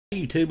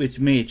YouTube, it's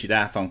Mitch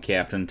at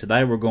iPhonecaptain.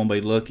 Today we're going to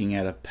be looking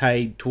at a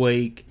paid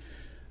tweak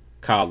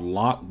called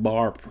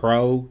LockBar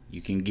Pro.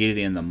 You can get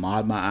it in the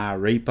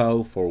ModMyi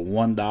repo for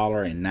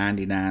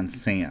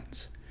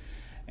 $1.99.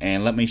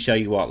 And let me show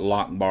you what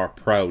LockBar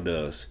Pro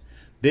does.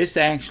 This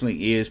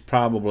actually is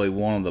probably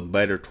one of the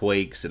better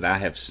tweaks that I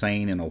have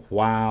seen in a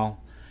while.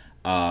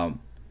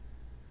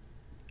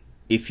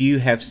 If you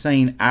have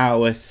seen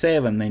iOS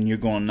 7, then you're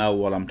going to know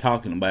what I'm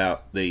talking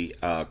about. The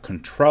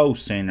control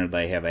center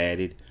they have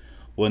added.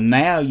 Well,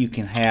 now you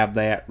can have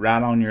that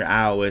right on your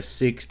iOS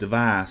 6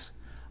 device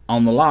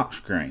on the lock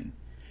screen.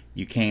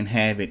 You can't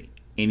have it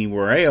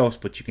anywhere else,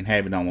 but you can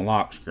have it on the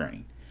lock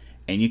screen.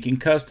 And you can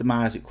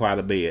customize it quite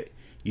a bit.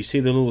 You see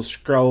the little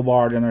scroll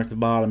bar down there at the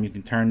bottom. You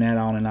can turn that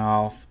on and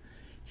off.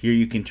 Here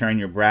you can turn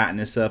your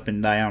brightness up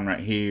and down right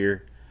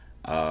here.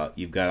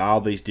 You've got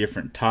all these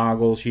different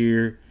toggles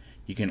here.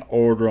 You can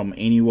order them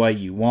any way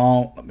you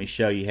want. Let me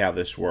show you how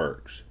this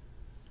works.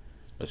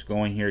 Let's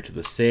go in here to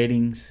the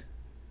settings.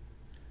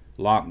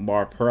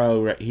 LockBar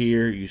Pro right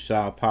here, you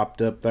saw popped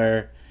up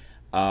there.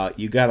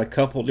 You got a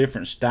couple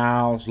different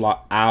styles,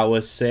 like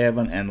iOS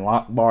 7 and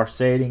LockBar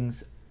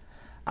settings.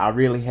 I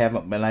really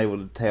haven't been able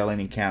to tell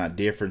any kind of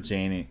difference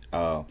in it.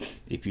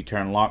 If you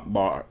turn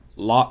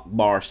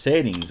LockBar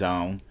settings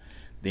on,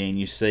 then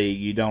you see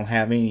you don't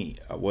have any.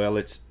 Well,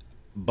 it's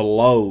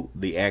below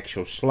the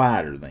actual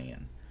slider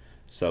then.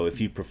 So if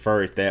you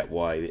prefer it that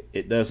way,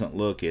 it doesn't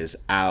look as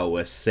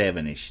iOS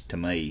 7ish to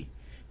me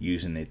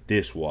using it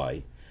this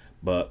way.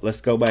 But let's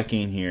go back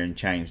in here and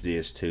change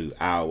this to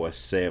iOS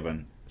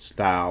 7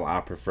 style. I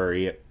prefer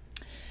it.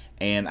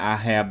 And I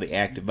have the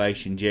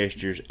activation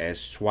gestures as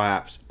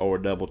swipes or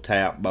double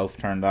tap, both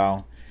turned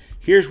on.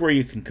 Here's where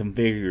you can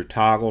configure your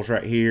toggles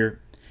right here.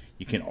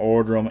 You can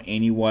order them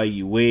any way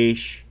you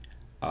wish,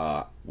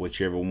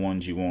 whichever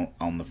ones you want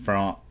on the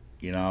front.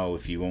 You know,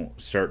 if you want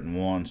certain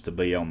ones to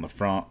be on the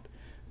front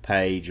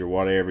page or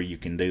whatever, you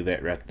can do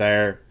that right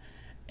there.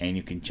 And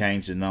you can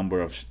change the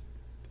number of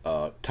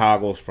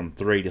toggles from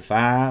 3 to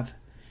 5,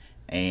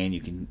 and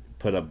you can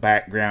put a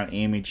background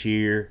image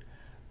here.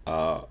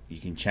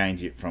 You can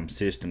change it from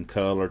system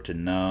color to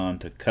none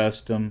to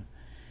custom,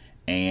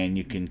 and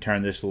you can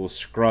turn this little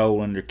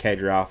scroll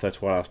indicator off.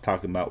 That's what I was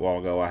talking about a while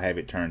ago. I have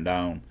it turned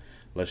on.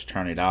 Let's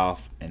turn it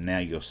off, and now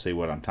you'll see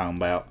what I'm talking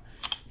about.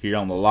 Here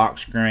on the lock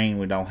screen,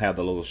 we don't have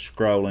the little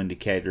scroll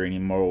indicator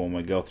anymore when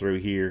we go through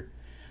here,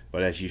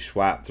 but as you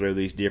swipe through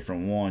these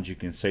different ones, you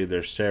can see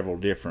there's several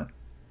different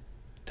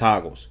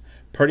toggles.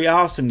 Pretty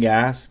awesome,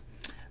 guys.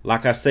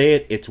 Like I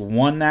said, it's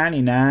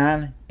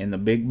 $1.99 in the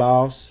Big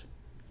Boss.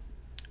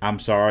 I'm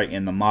sorry,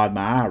 in the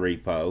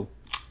ModMyi repo.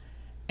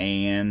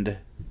 And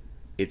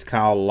it's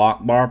called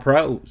LockBar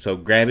Pro. So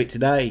grab it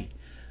today.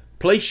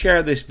 Please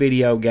share this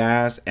video,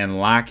 guys, and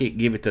like it.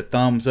 Give it the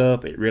thumbs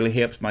up. It really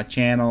helps my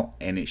channel,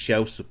 and it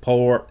shows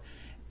support.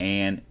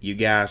 And you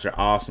guys are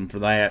awesome for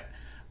that.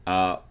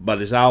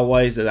 But as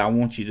always, I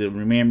want you to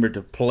remember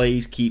to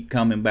please keep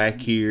coming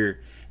back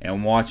here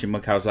and watching,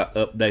 because I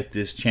update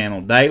this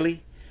channel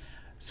daily.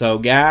 So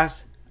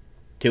guys,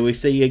 till we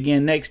see you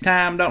again next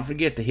time, don't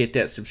forget to hit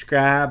that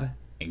subscribe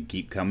and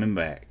keep coming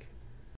back.